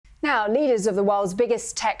Now, leaders of the world's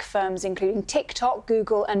biggest tech firms, including TikTok,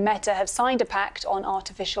 Google and Meta, have signed a pact on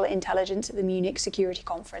artificial intelligence at the Munich Security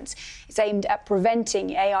Conference. It's aimed at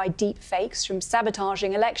preventing AI deepfakes from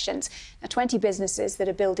sabotaging elections. Now, 20 businesses that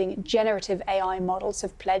are building generative AI models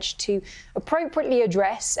have pledged to appropriately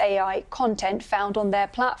address AI content found on their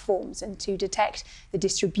platforms and to detect the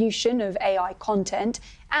distribution of AI content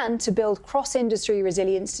and to build cross-industry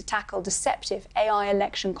resilience to tackle deceptive AI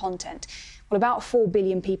election content. Well, about 4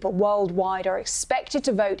 billion people worldwide are expected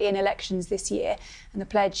to vote in elections this year, and the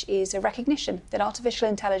pledge is a recognition that artificial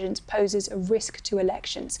intelligence poses a risk to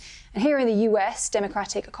elections. And here in the US,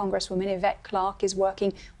 Democratic Congresswoman Yvette Clarke is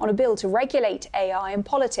working on a bill to regulate AI in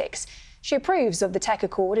politics. She approves of the tech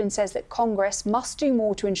accord and says that Congress must do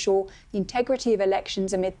more to ensure the integrity of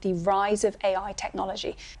elections amid the rise of AI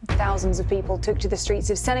technology. Thousands of people took to the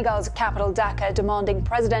streets of Senegal's capital, Dakar, demanding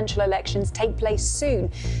presidential elections take place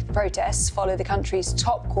soon. The protests follow the country's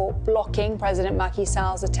top court blocking President Macky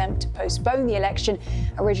Sall's attempt to postpone the election,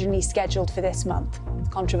 originally scheduled for this month. The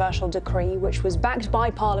controversial decree, which was backed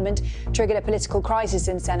by Parliament, triggered a political crisis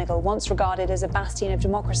in Senegal, once regarded as a bastion of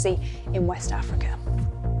democracy in West Africa.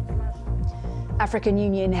 African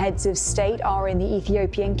Union heads of state are in the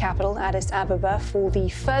Ethiopian capital, Addis Ababa, for the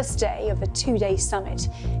first day of a two-day summit.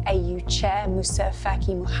 AU Chair Musa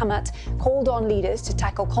Faki Mohamed called on leaders to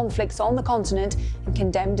tackle conflicts on the continent and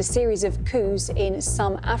condemned a series of coups in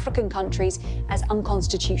some African countries as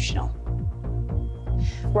unconstitutional.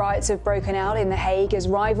 Riots have broken out in The Hague as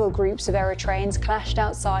rival groups of Eritreans clashed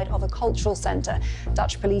outside of a cultural centre.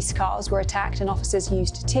 Dutch police cars were attacked and officers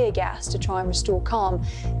used tear gas to try and restore calm.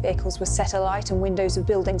 Vehicles were set alight and windows of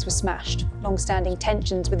buildings were smashed. Long-standing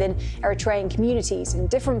tensions within Eritrean communities in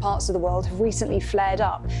different parts of the world have recently flared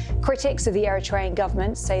up. Critics of the Eritrean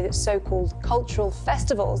government say that so-called cultural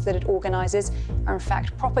festivals that it organises are in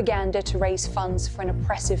fact propaganda to raise funds for an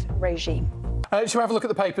oppressive regime. Shall we have a look at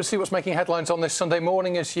the papers, see what's making headlines on this Sunday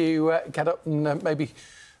morning as you get up and maybe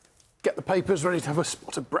get the papers ready to have a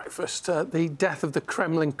spot of breakfast? The death of the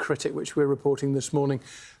Kremlin critic, which we're reporting this morning,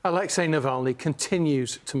 Alexei Navalny,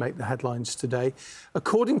 continues to make the headlines today.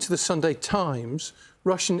 According to the Sunday Times,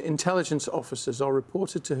 Russian intelligence officers are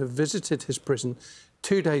reported to have visited his prison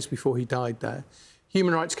 2 days before he died there.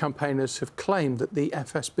 Human rights campaigners have claimed that the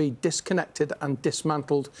FSB disconnected and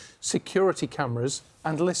dismantled security cameras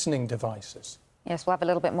and listening devices. Yes, we'll have a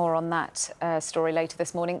little bit more on that story later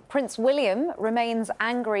this morning. Prince William remains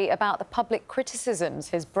angry about the public criticisms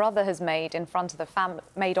his brother has made in front of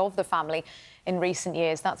the family in recent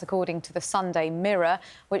years. That's according to the Sunday Mirror,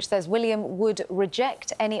 which says William would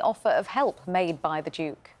reject any offer of help made by the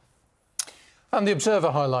Duke. And the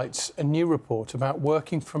Observer highlights a new report about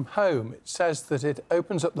working from home. It says that it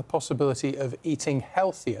opens up the possibility of eating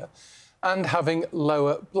healthier and having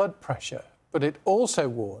lower blood pressure. But it also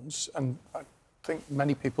warns, and I think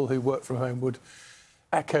many people who work from home would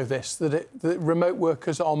echo this, that remote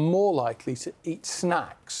workers are more likely to eat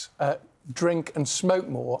snacks, drink and smoke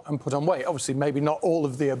more and put on weight. Obviously, maybe not all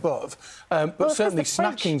of the above, but certainly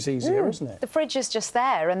snacking's easier, isn't it? The fridge is just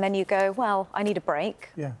there, and then you go, well, I need a break.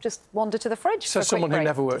 Yeah. Just wander to the fridge. So someone who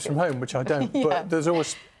never works from home, which I don't, but there's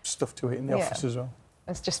always stuff to eat in the office as well.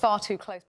 It's just far too close.